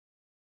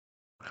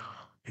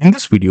In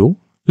this video,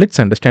 let's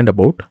understand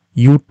about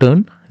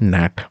U-turn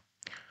NAT.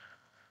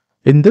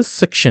 In this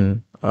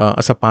section,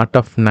 as a part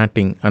of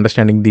NATing,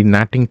 understanding the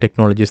NATing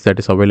technologies that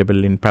is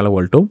available in Palo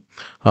Alto,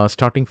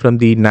 starting from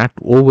the NAT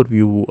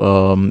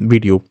overview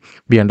video,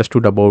 we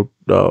understood about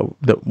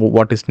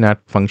what is NAT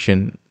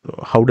function,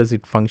 how does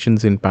it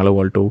functions in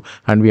Palo Alto,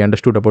 and we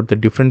understood about the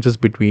differences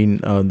between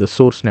the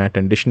source NAT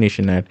and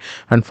destination NAT.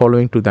 And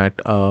following to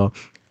that,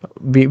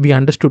 we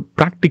understood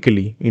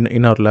practically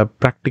in our lab,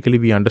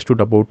 we understood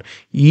about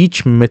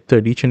each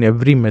and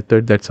every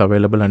method that's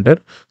available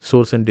under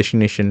source and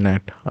destination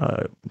NAT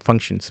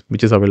functions,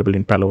 which is available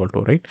in Palo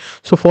Alto, right?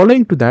 So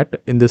following to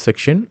that, in this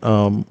section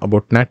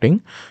about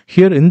NATing,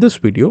 here in this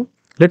video,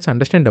 let's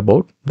understand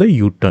about the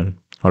U-turn.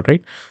 All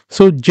right.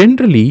 So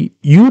generally,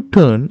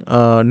 U-turn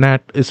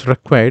NAT is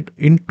required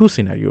in two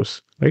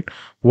scenarios, right?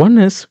 One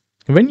is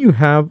when you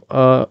have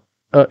a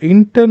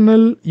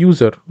internal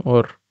user,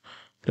 or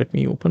let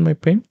me open my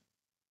pen.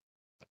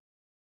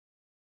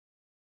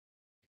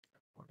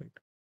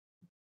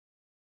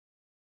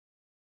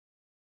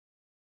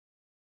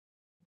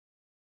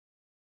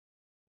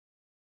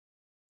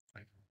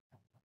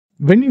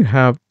 When you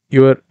have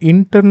your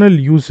internal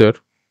user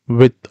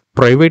with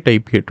private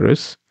IP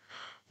address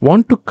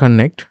want to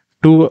connect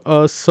to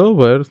a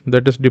server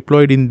that is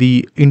deployed in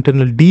the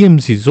internal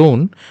DMZ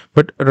zone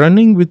but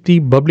running with the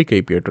public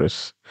IP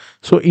address.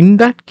 So in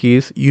that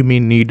case, you may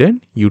need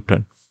an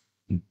U-turn.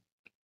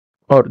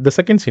 Or the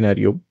second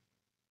scenario,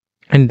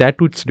 and that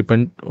would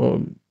depend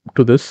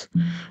to this.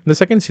 The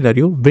second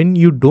scenario, when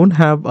you don't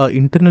have an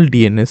internal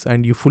DNS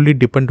and you fully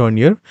depend on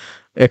your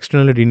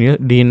external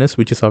DNS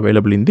which is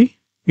available in the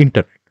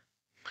internet.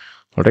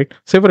 All right.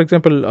 Say for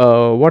example,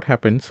 what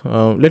happens?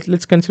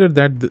 Let's consider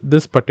that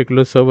this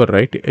particular server,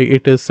 right?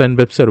 It is a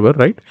web server,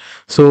 right?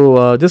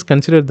 So just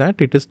consider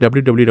that it is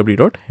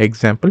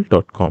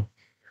www.example.com.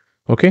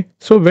 Okay.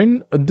 So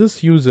when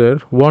this user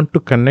want to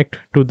connect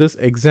to this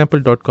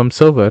example.com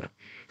server,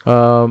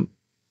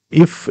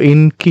 if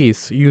in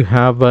case you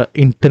have an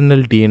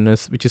internal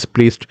DNS which is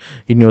placed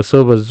in your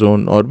server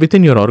zone or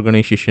within your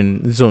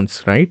organization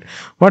zones, right?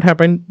 What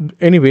happened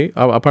anyway,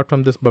 apart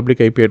from this public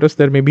IP address,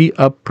 there may be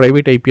a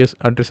private IP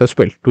address as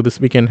well. To this,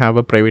 we can have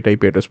a private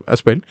IP address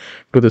as well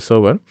to the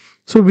server.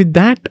 So with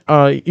that,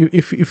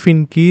 if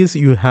in case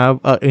you have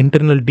an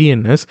internal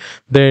DNS,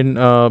 then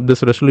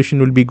this resolution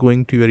will be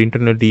going to your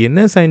internal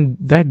DNS, and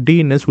that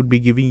DNS would be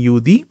giving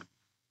you the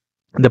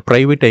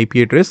private IP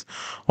address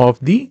of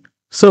the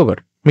server.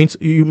 Means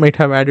you might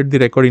have added the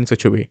record in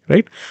such a way,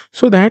 right?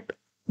 So that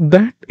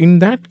in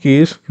that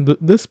case,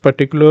 this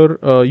particular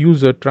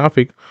user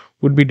traffic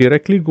would be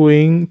directly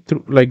going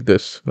through like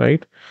this,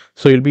 right?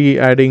 So you'll be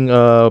adding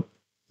a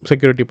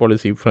security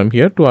policy from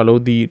here to allow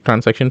the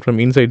transaction from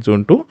inside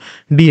zone to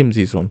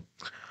DMZ zone.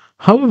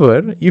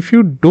 However, if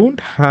you don't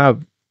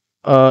have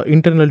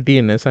internal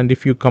DNS and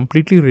if you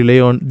completely rely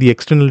on the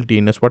external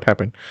DNS, what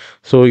happened?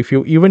 So if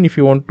you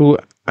want to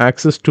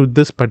access to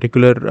this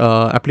particular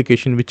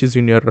application which is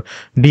in your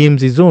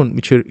DMZ zone,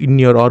 which are in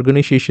your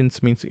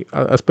organizations, means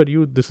as per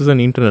you this is an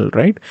internal,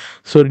 right?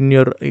 So in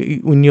your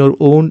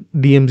own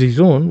DMZ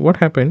zone, what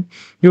happened?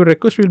 Your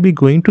request will be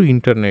going to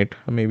internet,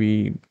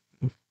 maybe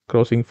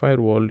crossing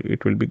firewall,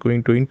 it will be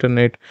going to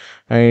internet,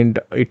 and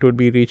it would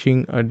be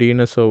reaching a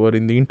DNS server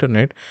in the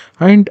internet,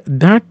 and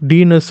that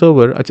DNS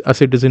server,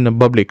 as it is in a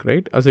public,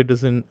 right, as it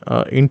is in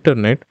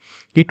internet,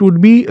 it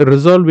would be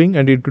resolving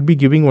and it would be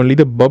giving only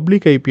the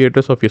public IP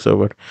address of your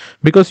server,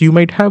 because you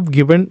might have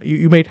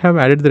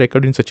added the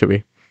record in such a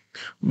way,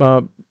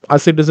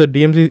 as it is a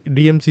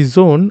DMZ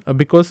zone,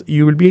 because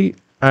you will be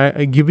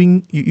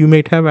giving, you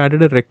might have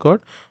added a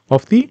record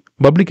of the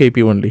public IP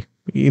only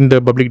in the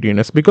public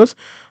DNS, because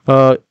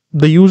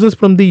the users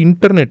from the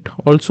internet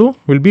also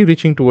will be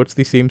reaching towards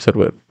the same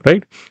server,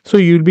 right? So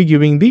you will be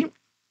giving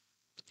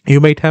you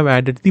might have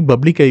added the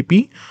public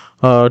IP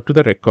to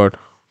the record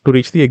to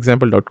reach the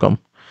example.com.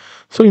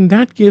 So in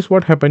that case,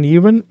 what happened,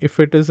 even if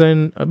it is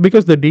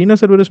because the DNS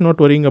server is not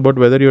worrying about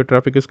whether your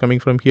traffic is coming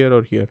from here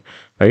or here,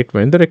 right?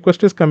 When the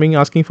request is coming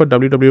asking for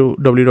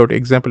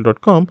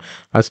www.example.com,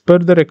 as per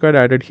the record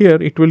added here,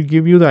 it will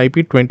give you the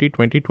IP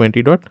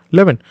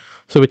 20.20.20.11.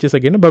 So which is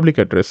again a public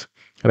address,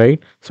 right?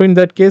 So in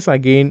that case,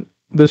 again,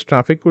 this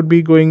traffic would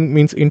be going,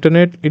 means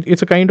internet,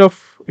 it's a kind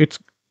of, it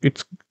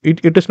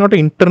is not an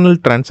internal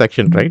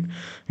transaction, right?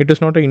 It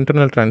is not an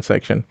internal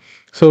transaction.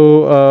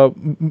 So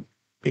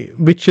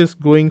which is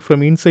going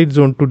from inside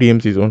zone to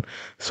DMZ zone.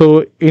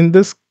 So in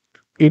this,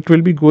 it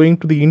will be going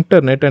to the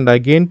internet and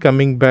again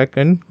coming back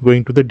and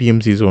going to the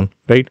DMZ zone,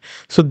 right?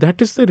 So that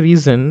is the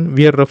reason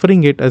we are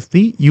referring it as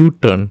the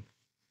U-turn.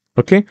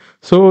 Okay,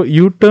 so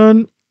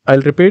U-turn, I'll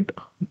repeat,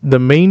 the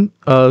main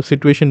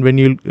situation when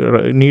you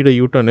need a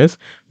U-turn is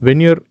when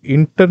your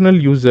internal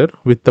user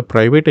with the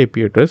private IP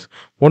address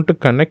want to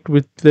connect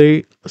with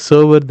the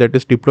server that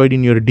is deployed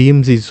in your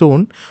DMZ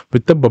zone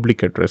with the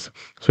public address.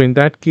 So in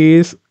that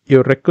case,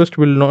 your request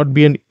will not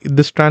be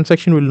this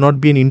transaction will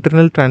not be an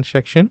internal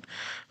transaction.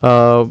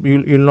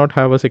 You'll not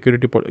have a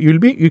security policy.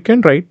 You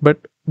can write, but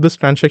this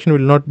transaction will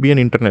not be an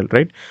internal,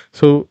 right?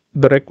 So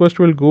the request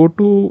will go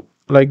to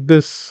like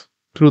this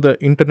through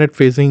the internet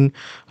facing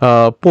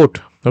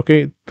port,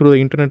 okay, through the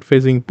internet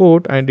facing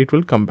port, and it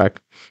will come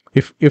back.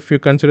 If you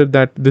consider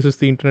that this is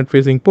the internet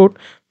facing port,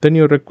 then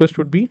your request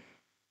would be,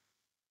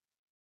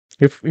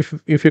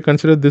 if you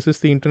consider this is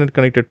the internet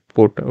connected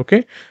port,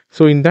 okay,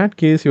 so in that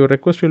case your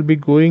request will be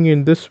going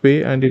in this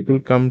way and it will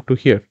come to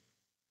here,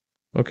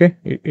 okay.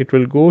 It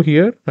will go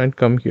here and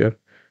come here,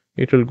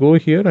 it will go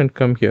here and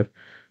come here.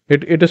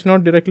 It is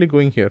not directly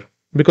going here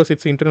because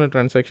it's internal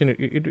transaction.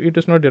 It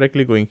is not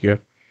directly going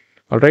here.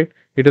 All right,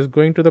 it is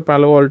going to the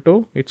Palo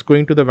Alto, it's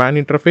going to the WAN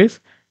interface,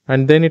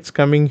 and then it's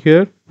coming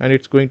here and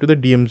it's going to the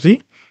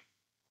DMZ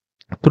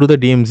through the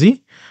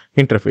DMZ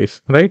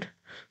interface, right?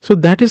 So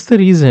that is the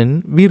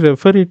reason we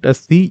refer it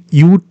as the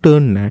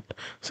U-turn NAT.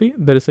 See,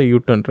 there is a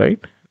U-turn, right?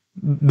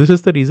 This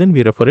is the reason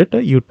we refer it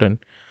a U-turn.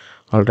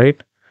 All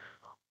right.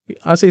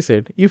 As I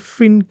said, if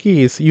in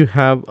case you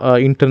have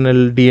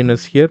internal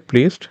DNS here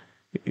placed,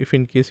 if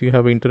in case you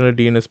have internal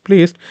DNS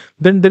placed,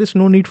 then there is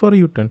no need for a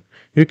U-turn.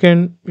 You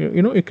can,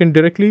 you can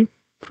directly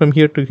from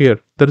here to here.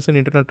 There is an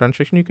internal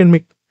transaction you can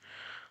make,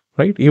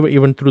 right?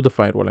 Even through the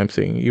firewall, I'm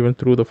saying, even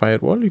through the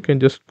firewall, you can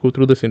just go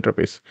through this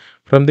interface.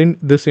 From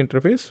this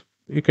interface,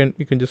 you can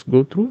just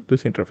go through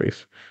this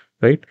interface,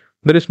 right?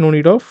 There is no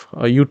need of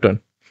a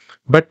U-turn.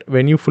 But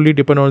when you fully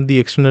depend on the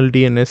external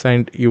DNS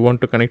and you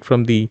want to connect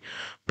from the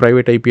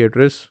private IP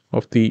address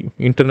of the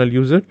internal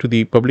user to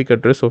the public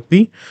address of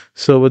the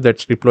server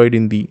that's deployed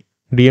in the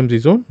DMZ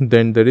zone,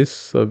 then there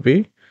is a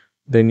way.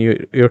 Then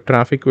your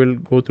traffic will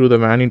go through the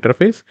WAN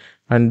interface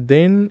and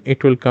then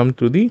it will come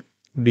to the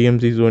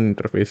DMZ zone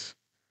interface.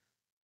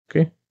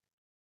 Okay.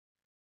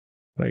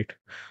 Right.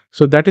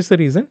 So that is the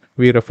reason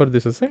we refer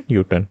this as a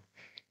U-turn.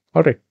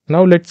 All right.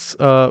 Now let's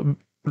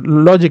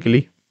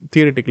logically,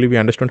 theoretically, we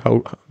understood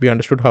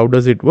how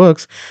does it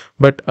works,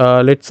 but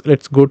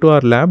let's go to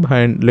our lab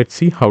and let's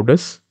see how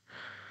does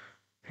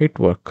it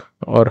work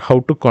or how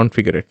to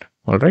configure it.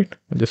 All right.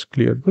 I'll just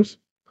clear this.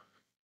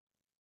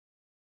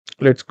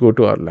 Let's go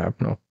to our lab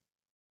now.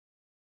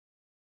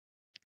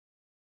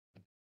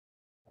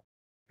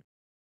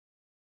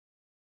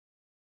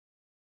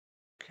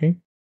 Okay.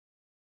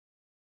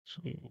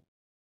 So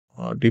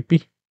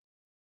DP.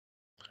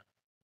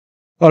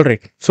 All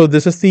right. So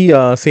this is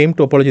the same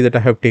topology that I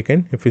have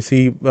taken. If you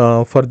see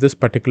for this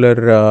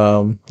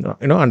particular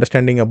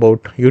understanding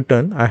about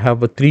U-turn, I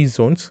have 3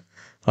 zones,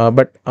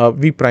 but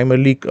we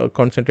primarily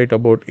concentrate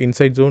about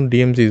inside zone,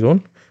 DMZ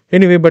zone.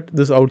 Anyway, but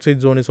this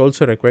outside zone is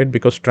also required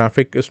because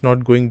traffic is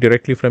not going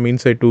directly from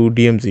inside to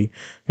DMZ.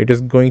 It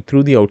is going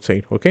through the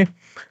outside. Okay.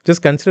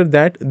 Just consider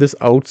that this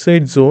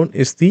outside zone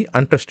is the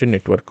untrusted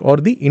network or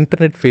the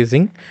internet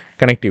facing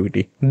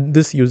connectivity.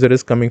 This user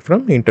is coming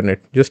from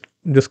internet. Just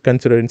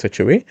consider in such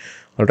a way.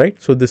 All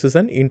right. So this is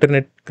an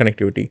internet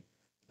connectivity.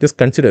 Just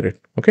consider it.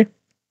 Okay.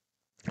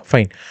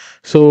 Fine.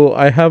 So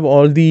I have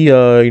all the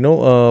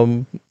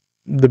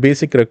the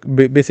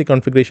basic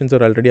configurations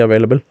are already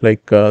available,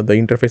 like the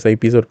interface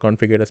IPs are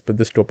configured as per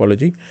this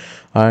topology,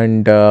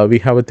 and we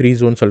have 3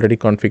 zones already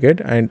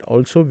configured, and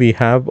also we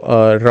have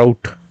a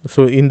route.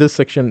 So in this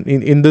section,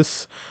 in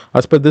this,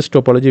 as per this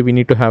topology, we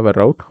need to have a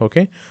route,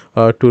 okay,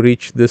 to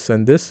reach this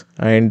and this,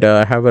 and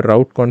have a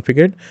route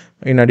configured.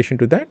 In addition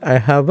to that, I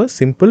have a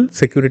simple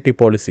security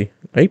policy,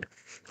 right?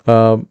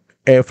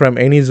 From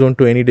any zone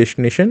to any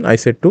destination, I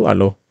set to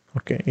allow.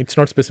 Okay, it's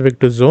not specific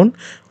to zone.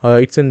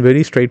 It's a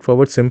very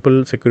straightforward,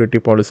 simple security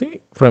policy.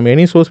 From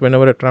any source,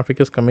 whenever a traffic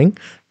is coming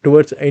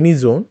towards any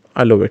zone,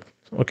 allow it.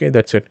 Okay,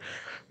 that's it.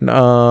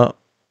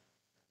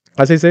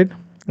 As I said,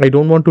 I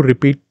don't want to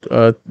repeat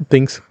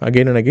things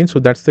again and again. So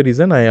that's the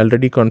reason I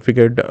already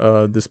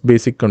configured this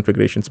basic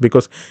configurations,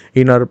 because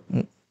in our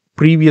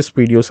previous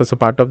videos as a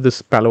part of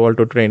this Palo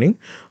Alto training,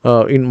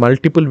 in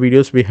multiple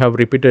videos we have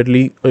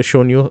repeatedly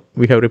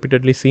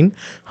seen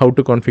how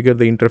to configure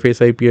the interface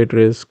IP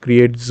address,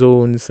 create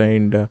zones,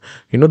 and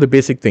the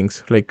basic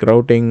things like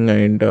routing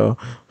and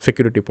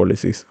security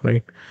policies,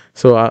 right?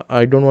 So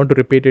I don't want to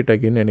repeat it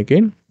again and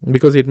again,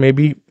 because it may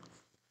be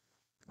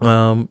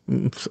some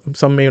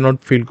may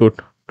not feel good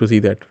to see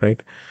that,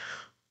 right?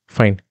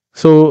 Fine.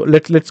 So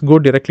let's go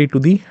directly to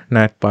the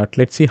NAT part.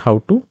 Let's see how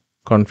to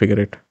configure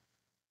it.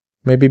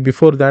 Maybe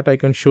before that, I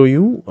can show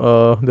you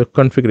the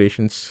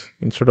configurations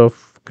instead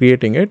of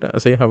creating it.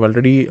 As I have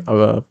already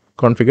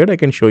configured, I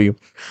can show you.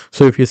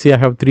 So if you see, I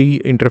have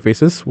 3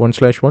 interfaces: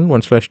 1/1,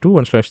 1/2,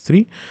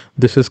 1/3.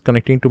 This is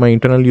connecting to my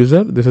internal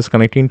user. This is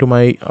connecting to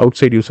my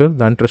outside user,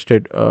 the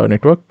untrusted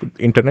network,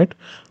 internet,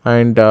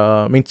 and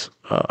means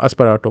as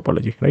per our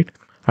topology, right?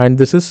 And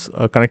this is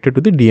connected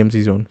to the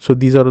DMZ zone. So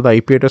these are the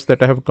IP addresses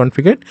that I have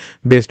configured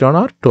based on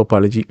our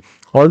topology.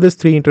 All these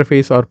 3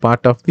 interfaces are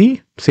part of the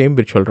same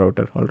virtual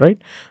router, all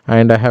right?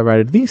 And I have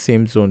added the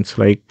same zones,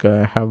 like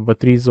I have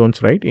 3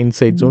 zones, right?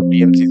 Inside zone,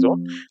 DMZ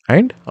zone,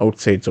 and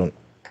outside zone.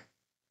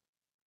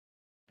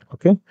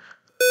 Okay,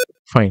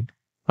 fine.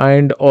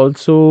 And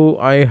also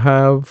I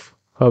have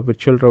a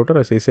virtual router,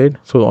 as I said.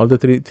 So all the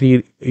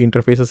three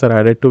interfaces are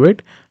added to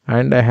it,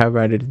 and I have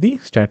added the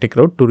static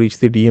route to reach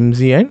the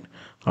DMZ and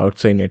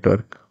outside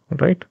network,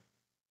 right?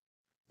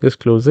 Just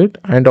close it.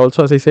 And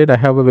also, as I said, I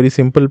have a very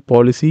simple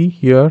policy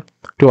here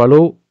to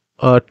allow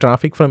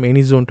traffic from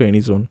any zone to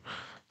any zone.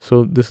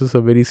 So this is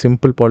a very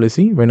simple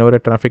policy. Whenever a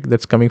traffic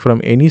that's coming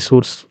from any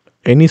source,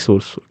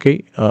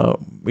 okay,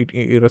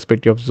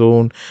 irrespective of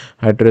zone,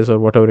 address, or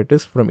whatever it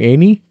is, from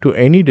any to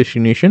any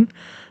destination,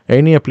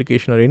 any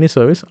application or any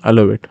service,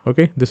 allow it.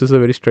 Okay, this is a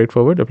very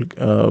straightforward,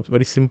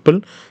 very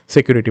simple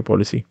security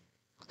policy.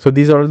 So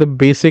these are all the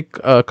basic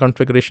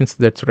configurations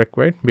that's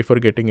required before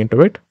getting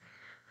into it.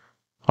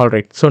 All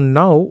right, so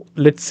now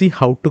let's see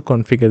how to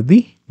configure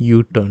the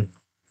U-turn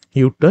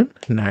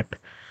NAT.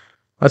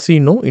 As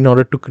you know, in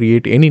order to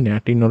create any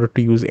NAT, in order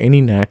to use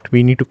any NAT,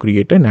 we need to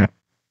create a NAT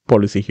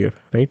policy here,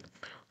 right?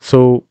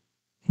 So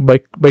by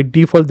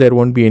default, there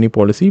won't be any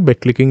policy. By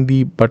clicking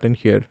the button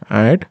here,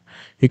 add,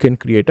 you can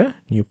create a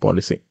new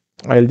policy.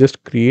 I'll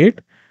just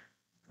create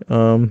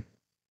U-turn,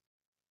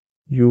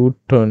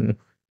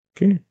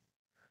 okay?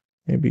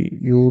 Maybe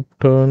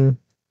U-turn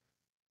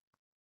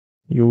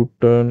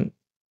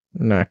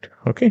NAT.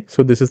 Okay,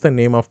 so this is the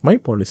name of my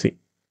policy,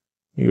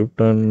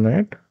 U-turn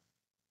NAT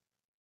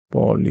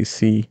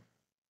policy.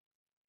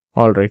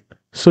 All right,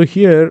 so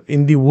here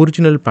in the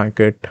original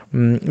packet,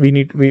 we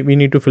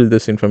need to fill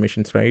this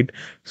information, right?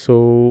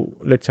 So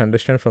let's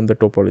understand from the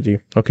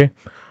topology. Okay,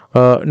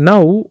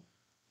 now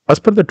as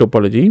per the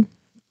topology,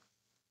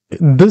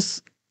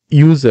 this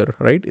user,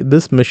 right,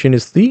 this machine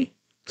is the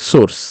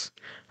source,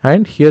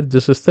 and here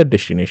this is the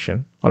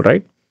destination. All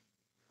right,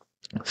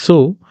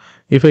 so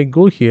if I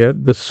go here,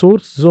 the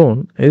source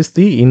zone is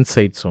the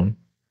inside zone.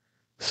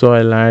 So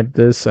I'll add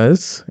this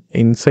as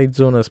inside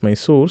zone as my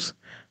source,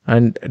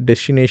 and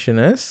destination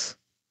as,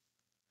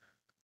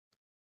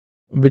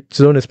 which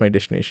zone is my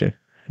destination,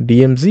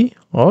 DMZ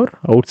or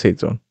outside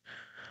zone?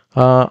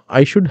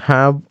 I should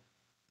have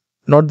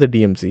not the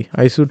DMZ,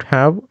 I should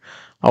have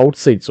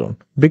outside zone,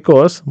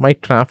 because my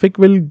traffic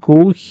will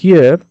go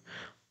here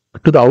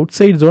to the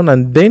outside zone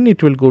and then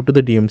it will go to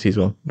the DMZ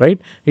zone, right?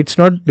 It's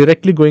not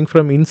directly going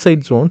from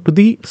inside zone to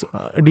the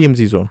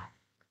DMZ zone.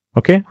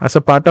 Okay, as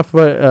a part of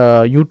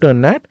U-turn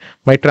NAT,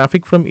 my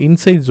traffic from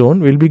inside zone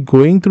will be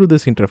going through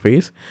this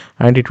interface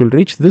and it will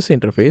reach this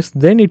interface,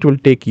 then it will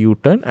take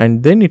U-turn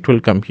and then it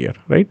will come here,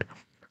 right?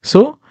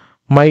 So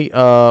my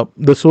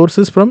the source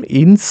is from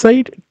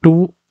inside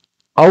to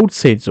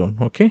outside zone.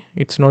 Okay,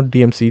 it's not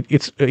DMZ.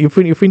 It's if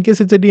in case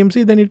it's a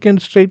DMZ, then it can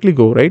straightly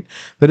go, right?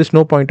 There is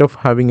no point of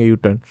having a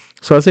U-turn.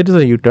 So as it is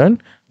a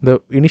U-turn, the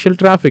initial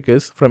traffic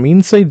is from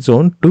inside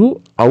zone to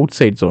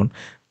outside zone.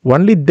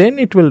 Only then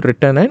it will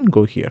return and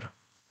go here.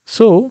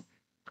 So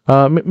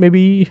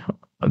maybe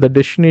the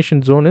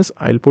destination zone is,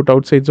 I'll put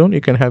outside zone.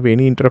 You can have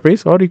any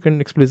interface, or you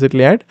can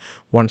explicitly add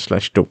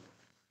 1/2.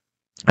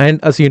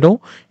 And as you know,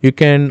 you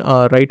can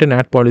write an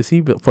NAT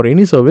policy for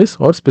any service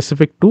or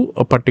specific to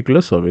a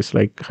particular service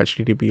like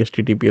HTTP,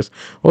 HTTPS,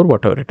 or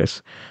whatever it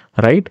is,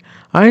 right?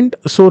 And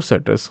source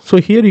address. So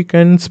here you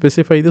can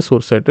specify the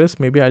source address.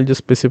 Maybe I'll just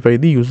specify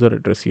the user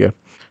address here,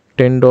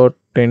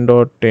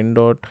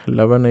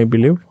 10.10.10.11, I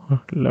believe,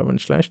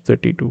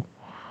 11/32.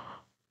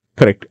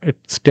 Correct.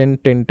 It's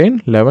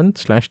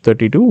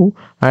 10.10.10.11/32,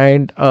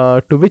 and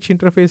to which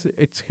interface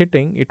it's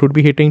hitting? It would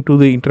be hitting to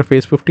the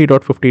interface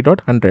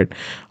 50.50.100.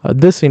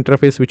 This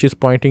interface, which is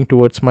pointing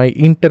towards my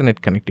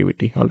internet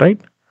connectivity. All right,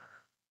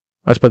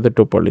 as per the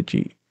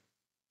topology.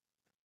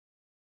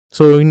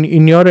 So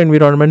in your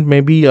environment,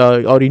 maybe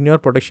or in your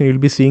production, you'll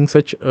be seeing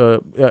such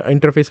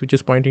interface which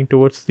is pointing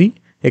towards the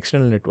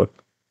external network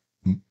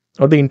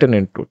or the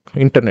internet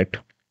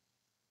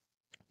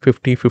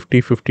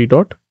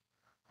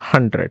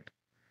 50.50.50.100.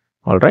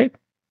 All right,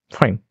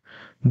 fine.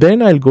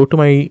 Then I'll go to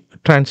my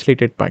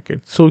translated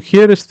packet. So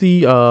here is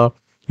the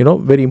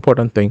very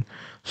important thing.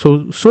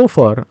 So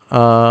far,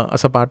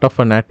 as a part of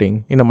a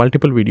NATing, in a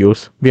multiple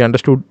videos, we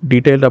understood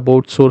detailed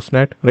about source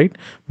NAT, right?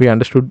 We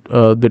understood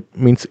that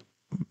means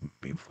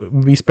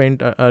we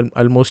spent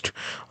almost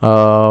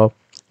more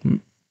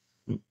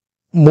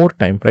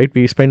time, right?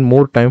 We spend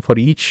more time for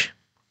each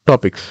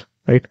topics,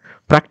 right?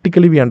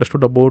 Practically, we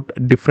understood about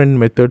different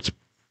methods,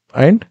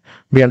 and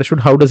we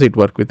understood how does it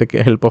work with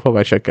the help of a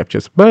Wireshark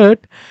captures.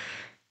 But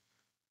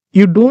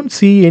you don't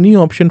see any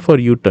option for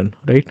U-turn,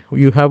 right?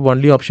 You have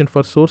only option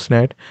for source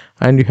NAT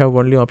and you have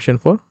only option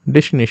for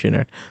destination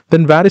NAT.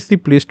 Then where is the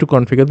place to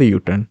configure the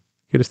U-turn?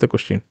 Here is the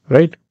question,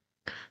 right?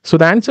 So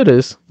the answer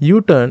is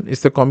U-turn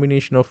is the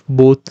combination of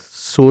both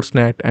source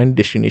NAT and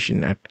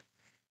destination NAT.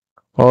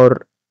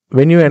 Or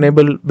when you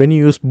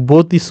use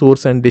both the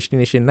source and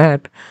destination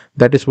NAT,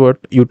 that is what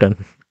U-turn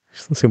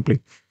simply.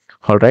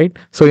 All right.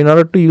 So in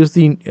order to use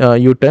the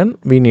U-turn,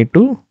 we need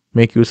to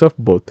make use of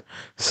both.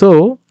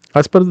 So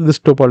as per this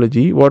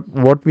topology,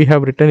 what we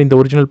have written in the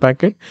original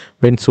packet,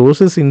 when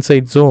source is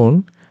inside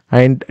zone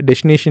and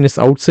destination is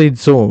outside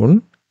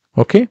zone,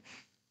 okay,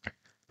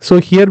 so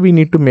here we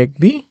need to make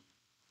the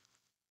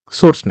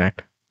source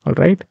NAT. All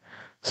right,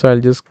 so I'll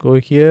just go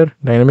here,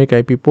 dynamic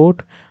IP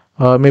port,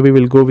 maybe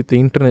we'll go with the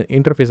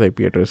interface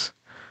IP address.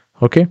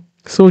 Okay,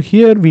 so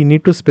here we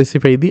need to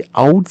specify the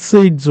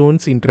outside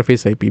zone's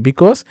interface IP,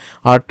 because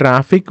our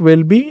traffic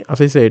will be, as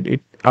I said,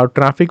 our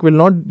traffic will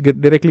not get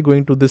directly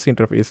going to this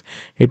interface.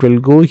 It will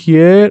go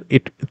here.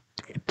 It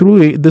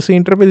through this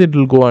interface it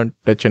will go and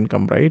touch and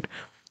come, right?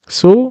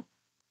 So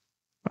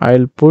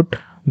I'll put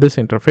this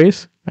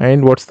interface,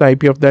 and what's the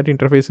IP of that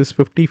interface is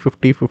 50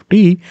 50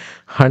 50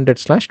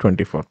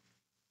 100/24.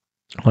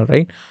 All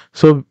right.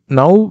 So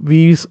now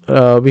we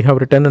have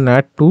written a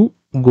NAT to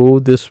go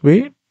this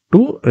way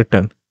to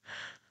return.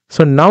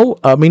 So now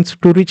means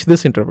to reach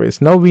this interface.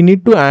 Now we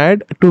need to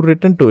add to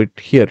return to it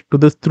here to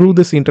this through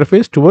this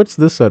interface towards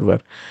this server,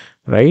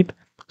 right?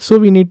 So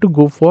we need to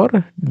go for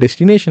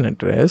destination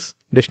address,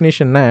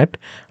 destination NAT,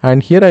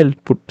 and here I'll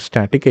put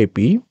static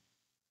IP.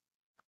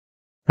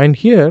 And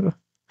here,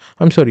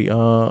 I'm sorry,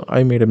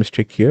 I made a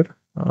mistake here.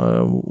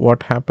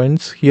 What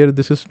happens here?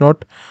 This is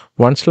not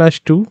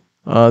 1/2.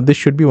 This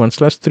should be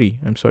 1/3.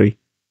 I'm sorry.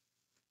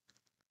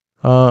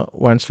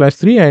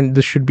 1/3, and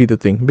this should be the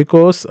thing,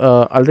 because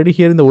already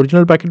here in the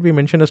original packet we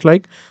mentioned as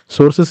like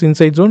source is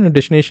inside zone and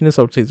destination is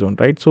outside zone,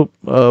 right? So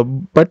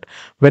but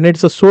when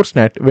it's a source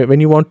NAT, when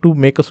you want to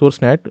make a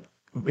source NAT,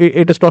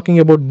 it is talking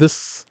about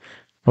this.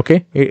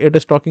 Okay, it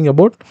is talking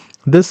about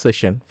this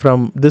session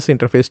from this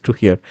interface to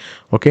here.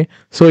 Okay,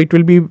 so it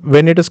will be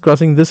when it is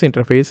crossing this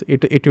interface,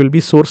 it will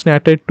be source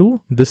NATed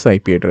to this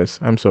IP address.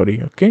 I'm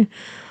sorry. Okay,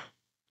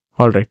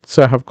 all right,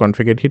 so I have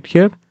configured it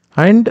here.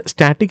 And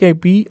static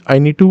IP, I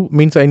need to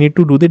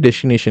do the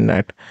destination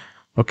NAT.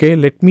 Okay,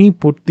 let me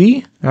put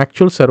the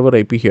actual server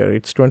IP here.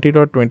 It's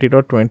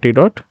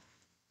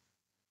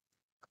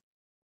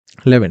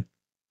 20.20.20.11.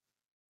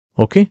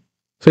 Okay,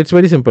 so it's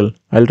very simple.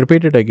 I'll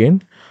repeat it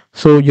again.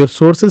 So your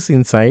source is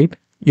inside,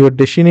 your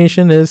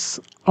destination is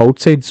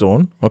outside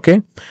zone.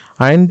 Okay,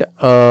 and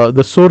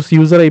the source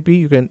user IP,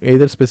 you can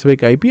either specify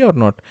IP or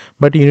not,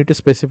 but you need to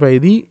specify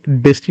the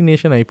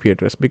destination IP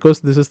address,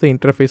 because this is the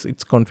interface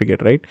it's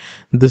configured, right?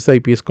 This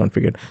IP is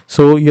configured.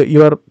 So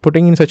you are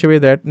putting in such a way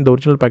that in the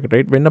original packet,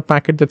 right, when a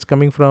packet that's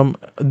coming from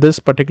this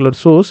particular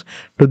source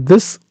to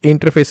this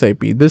interface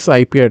IP, this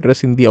IP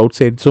address in the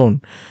outside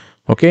zone,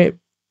 okay,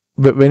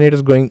 when it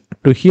is going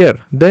to here,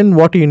 then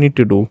what you need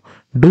to do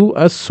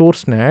a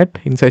source NAT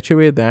in such a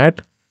way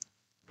that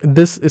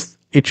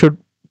it should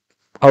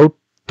out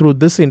through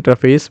this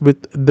interface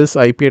with this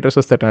IP address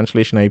as the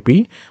translation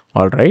IP.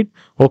 All right.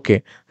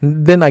 Okay.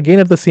 Then again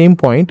at the same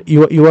point,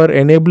 you are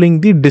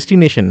enabling the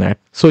destination NAT.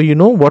 So you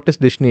know what is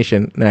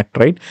destination NAT,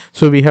 right?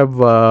 So we have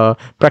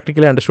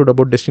practically understood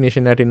about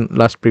destination NAT in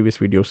last previous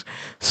videos.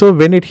 So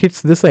when it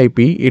hits this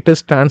IP, it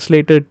is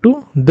translated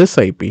to this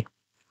IP.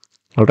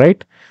 All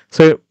right.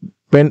 So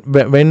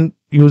when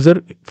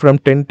user from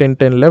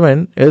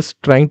 10.10.10.11 is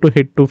trying to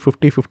hit to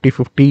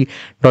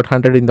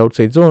 50.50.50.100 in the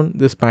outside zone,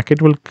 this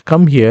packet will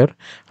come here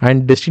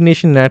and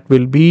destination NAT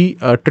will be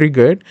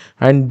triggered,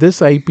 and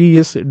this IP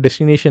is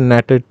destination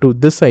NATed to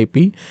this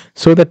IP,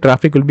 so the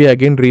traffic will be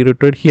again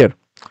rerouted here.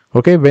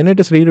 Okay, when it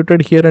is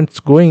rerouted here and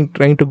it's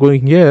trying to go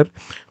in here,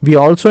 we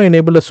also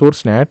enable a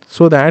source NAT,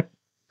 so that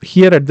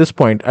here at this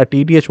point at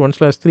ETH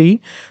 1/3,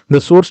 the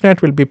source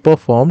NAT will be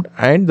performed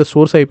and the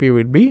source IP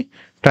will be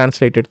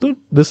translated to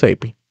this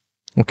IP.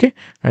 Okay,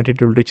 and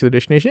it will reach the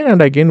destination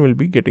and again we'll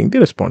be getting the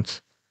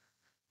response.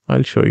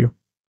 I'll show you.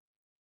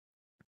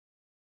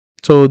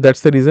 So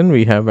that's the reason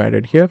we have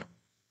added here.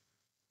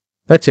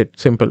 That's it,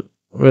 simple.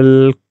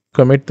 We'll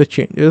commit the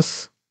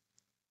changes.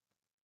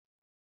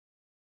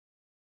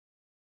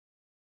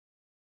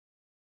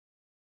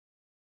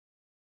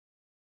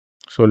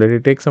 So let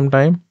it take some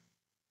time.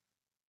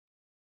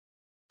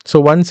 So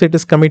once it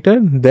is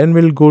committed, then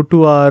we'll go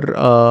to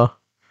our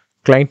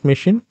client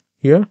machine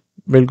here.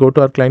 We'll go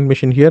to our client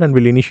machine here and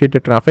we'll initiate the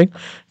traffic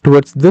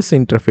towards this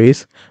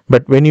interface.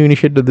 But when you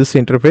initiate to this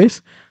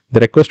interface, the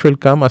request will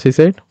come, as I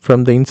said,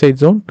 from the inside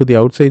zone to the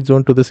outside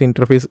zone to this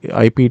interface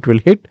IP it will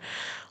hit.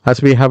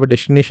 As we have a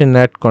destination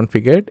NAT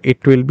configured,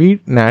 it will be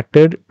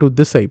NATed to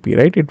this IP,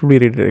 right? It will be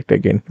redirected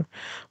again.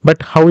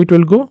 But how it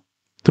will go?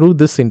 Through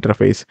this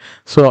interface.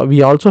 So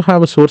we also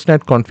have a source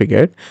NAT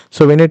configured.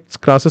 So when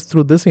it crosses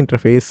through this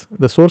interface,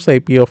 the source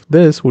IP of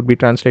this would be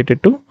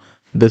translated to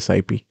this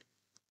IP.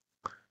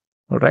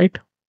 All right.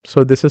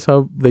 So this is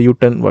how the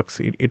U-turn works.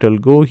 It will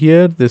go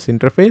here, this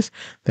interface,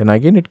 then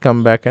again it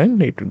come back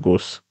and it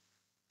goes.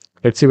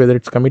 Let's see whether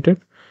it's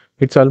committed.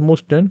 It's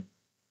almost done.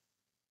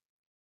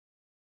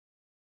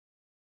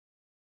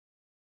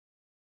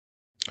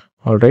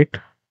 All right.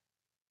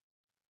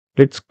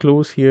 Let's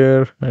close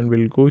here and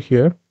we'll go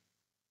here.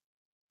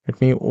 Let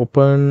me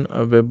open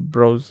a web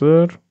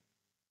browser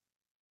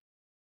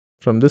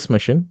from this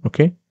machine.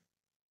 Okay.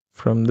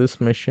 From this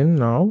machine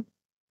now.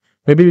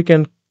 Maybe we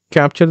can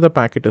capture the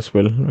packet as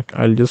well.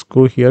 I'll just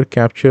go here,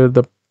 capture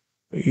the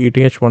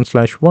ETH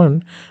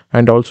 1/1,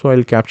 and also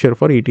I'll capture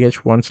for ETH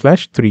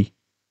 1/3.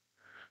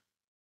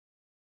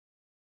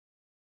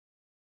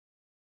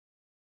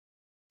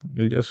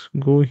 We'll just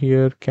go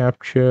here,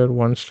 capture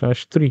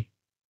 1/3.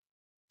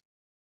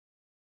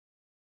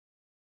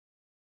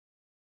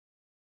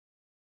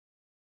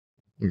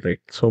 Right.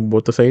 So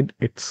both the side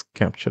it's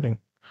capturing.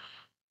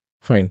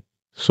 Fine.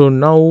 So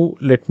now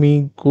let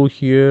me go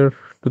here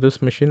to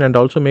this machine and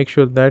also make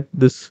sure that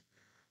this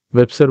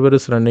web server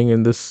is running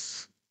in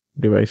this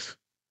device.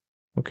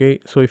 Okay,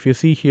 so if you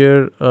see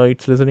here,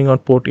 it's listening on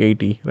port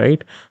 80,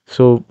 right?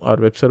 So our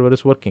web server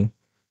is working.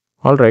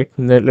 All right,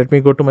 let me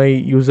go to my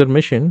user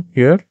machine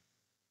here.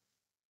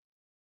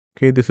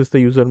 Okay, this is the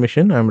user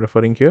machine I'm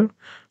referring here.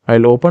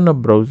 I'll open a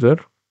browser.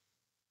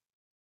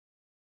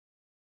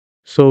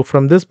 So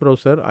from this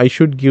browser, I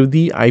should give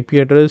the IP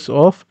address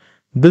of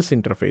this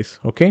interface.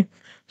 Okay,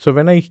 so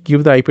when I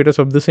give the IP address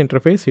of this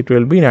interface, it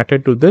will be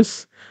NATed to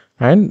this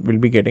and we'll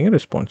be getting a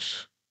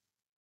response.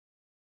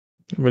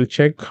 We'll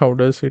check how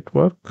does it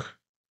work.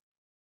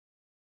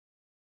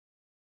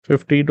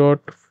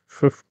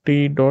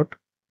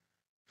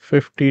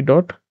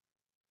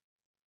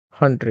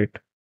 50.50.50.100.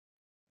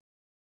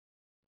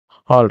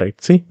 All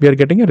right, see, we are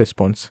getting a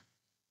response,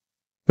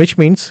 which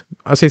means,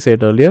 as I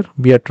said earlier,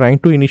 we are trying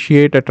to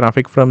initiate a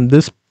traffic from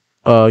this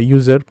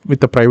user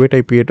with a private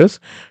IP address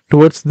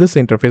towards this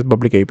interface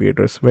public IP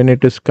address. When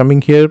it is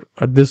coming here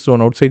at this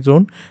zone, outside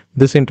zone,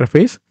 this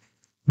interface,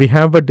 we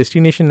have a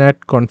destination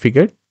NAT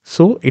configured.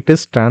 So it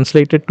is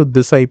translated to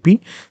this IP.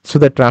 So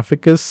the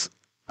traffic is,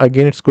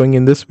 again, it's going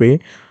in this way.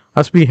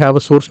 As we have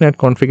a source NAT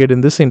configured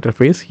in this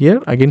interface here,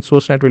 again,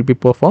 source NAT will be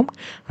performed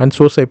and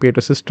source IP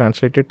address is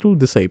translated to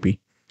this IP.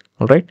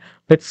 All right,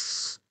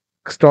 let's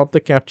stop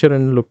the capture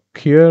and look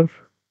here.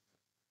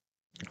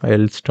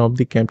 I'll stop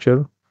the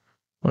capture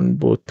on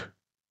both.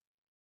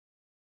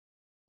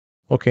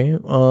 Okay,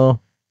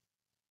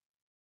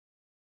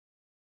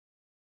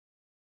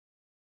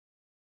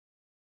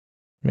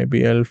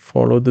 maybe I'll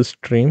follow the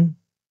stream.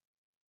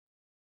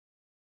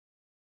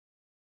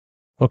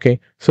 Okay,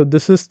 so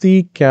this is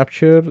the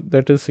capture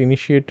that is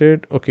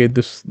initiated. Okay,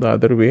 this the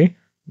other way.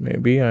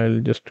 Maybe I'll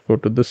just go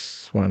to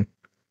this one.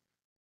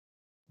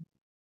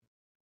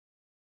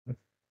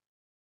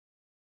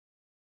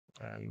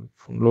 I'll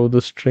follow the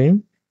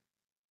stream.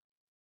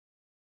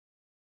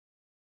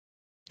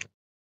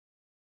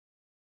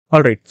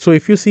 All right. So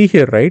if you see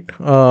here, right,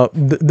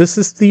 this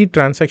is the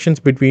transactions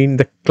between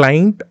the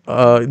client,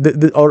 or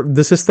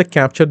this is the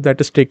capture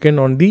that is taken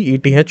on the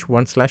ETH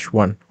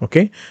 1/1.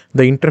 Okay,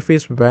 the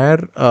interface where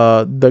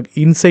the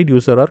inside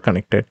user are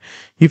connected.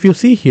 If you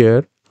see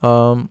here,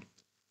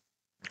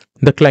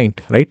 the client,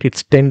 right,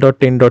 it's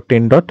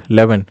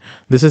 10.10.10.11.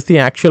 This is the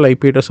actual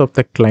IP address of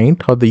the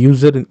client or the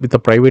user with a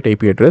private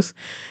IP address.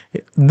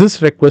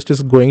 This request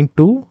is going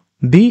to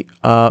the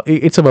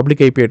it's a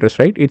public IP address,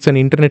 right? It's an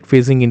internet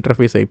facing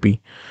interface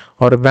IP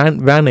or a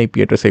WAN IP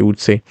address, I would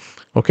say.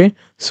 Okay,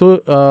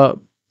 so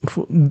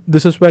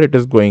this is where it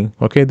is going.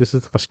 Okay, this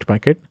is the first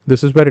packet.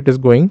 This is where it is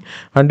going,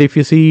 and if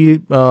you see,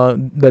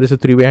 there is a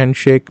three-way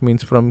handshake.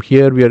 Means from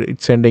here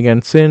it's sending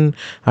an SYN,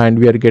 and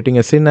we are getting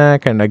a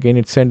SYNAC, and again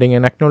it's sending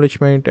an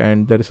acknowledgement,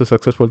 and there is a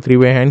successful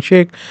three-way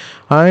handshake,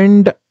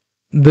 and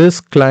this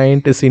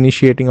client is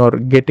initiating or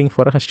getting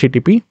for a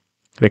HTTP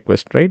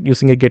request, right?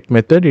 Using a GET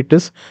method, it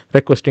is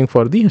requesting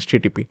for the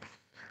HTTP.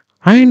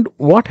 And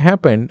what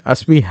happened,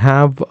 as we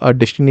have a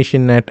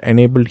destination NAT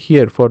enabled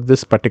here for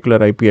this particular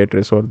IP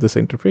address or this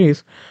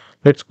interface,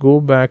 let's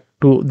go back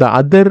to the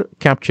other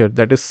capture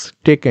that is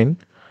taken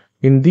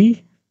in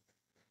the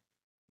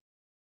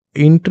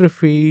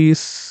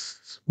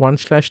interface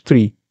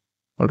 1/3.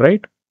 All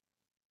right.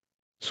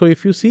 So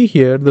if you see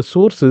here, the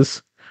source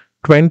is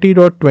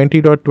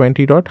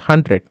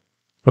 20.20.20.100.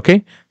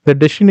 Okay. The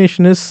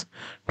destination is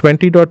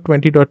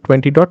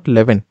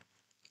 20.20.20.11.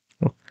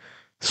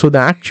 So the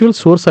actual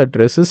source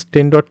address is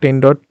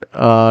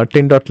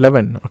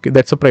 10.10.10.11. Okay,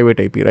 that's a private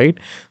IP, right?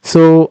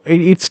 So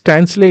it's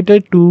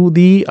translated to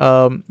the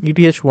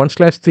ETH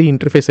 1/3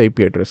 interface IP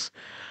address.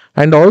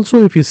 And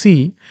also, if you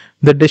see,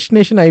 the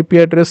destination IP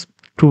address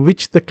to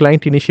which the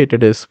client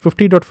initiated is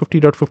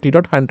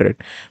 50.50.50.100,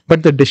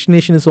 but the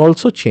destination is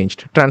also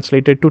changed,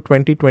 translated to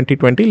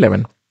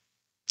 20.20.20.11.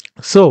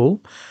 So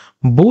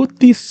both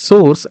the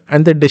source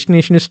and the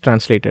destination is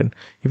translated.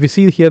 If you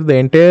see here, the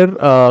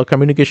entire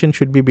communication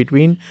should be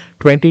between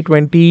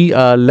 2020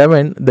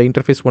 11, the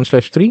interface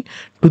 1/3,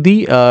 to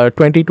the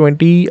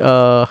 2020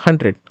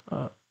 100,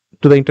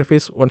 to the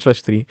interface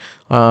 1/3.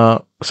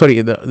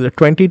 Sorry, the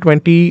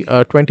 2020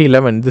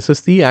 2011, this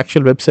is the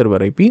actual web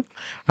server IP,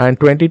 and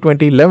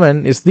 2020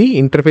 11 is the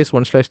interface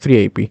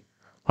 1/3 IP.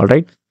 All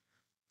right.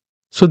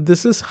 So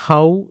this is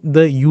how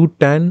the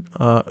U-turn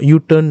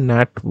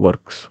NAT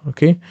works.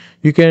 Okay,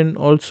 you can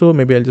also,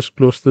 maybe I'll just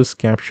close this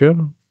capture.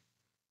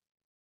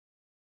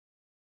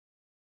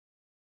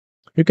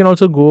 You can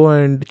also go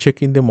and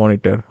check in the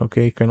monitor.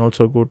 Okay, you can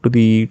also go to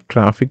the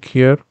traffic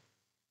here.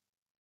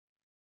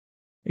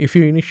 If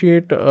you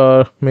initiate,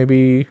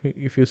 maybe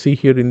if you see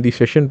here in the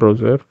session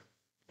browser,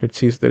 let's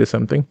see if there is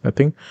something,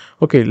 nothing.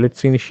 Okay,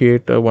 let's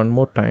initiate one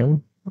more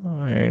time,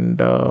 and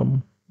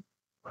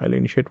I'll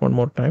initiate one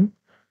more time.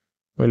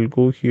 We'll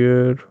go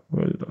here,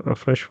 we'll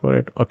refresh for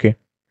it. Okay,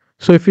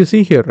 so if you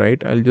see here,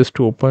 right, I'll just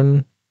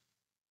open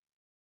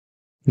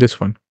this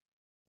one.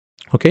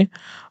 Okay,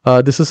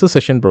 this is a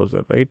session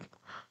browser, right?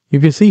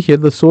 If you see here,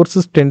 the source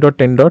is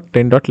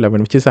 10.10.10.11,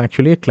 which is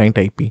actually a client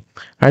IP,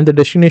 and the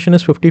destination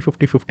is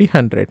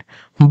 50.50.50.100.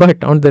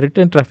 But on the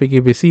return traffic,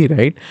 if you see,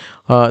 right,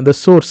 the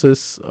source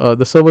is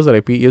the server's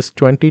IP is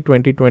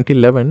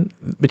 20.20.20.11,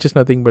 which is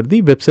nothing but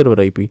the web server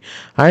IP,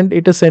 and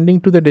it is sending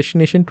to the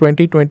destination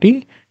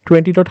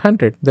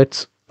 20.20.20.100.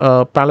 That's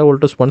Palo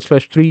Alto's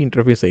 1/3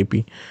 interface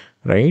IP,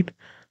 right?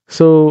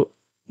 So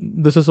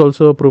this is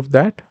also a proof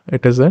that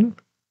it is in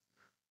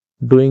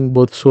doing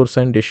both source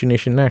and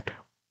destination NAT.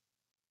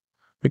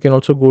 We can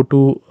also go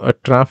to a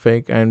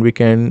traffic and we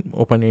can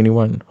open any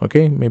one.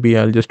 Okay, maybe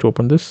I'll just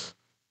open this.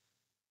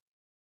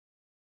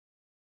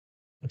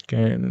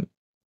 Can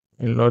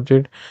lodge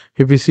it.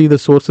 If we see the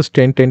source is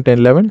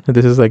 10.10.10.11,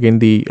 this is again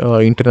the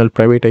internal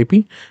private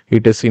IP.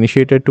 It is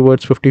initiated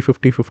towards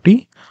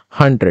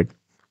 50.50.50.100.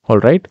 All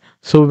right.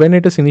 So when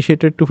it is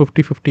initiated to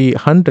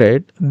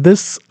 50.50.100,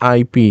 this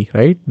IP,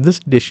 right, this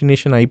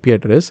destination IP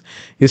address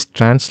is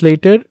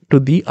translated to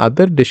the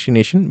other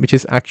destination, which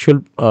is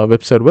actual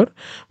web server,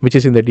 which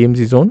is in the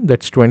DMZ zone.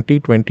 That's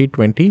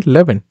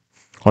 20.20.20.11.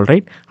 All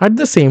right. At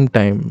the same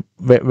time,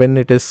 when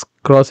it is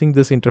crossing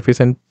this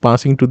interface and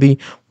passing to the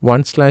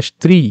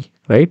 1/3,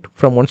 right,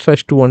 from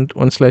 1/2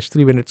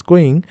 1/3, when it's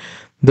going,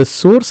 the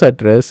source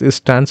address is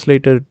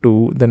translated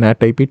to the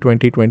NAT IP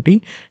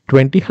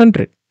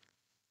 20.20.20.100.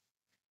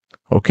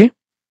 Okay,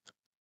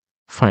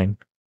 fine.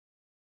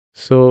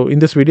 So in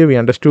this video, we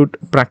understood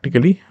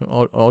practically,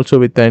 also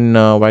with an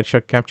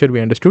Wireshark capture, we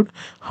understood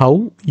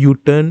how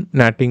U-turn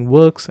NATing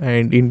works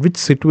and in which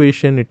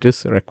situation it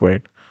is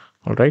required.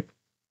 All right.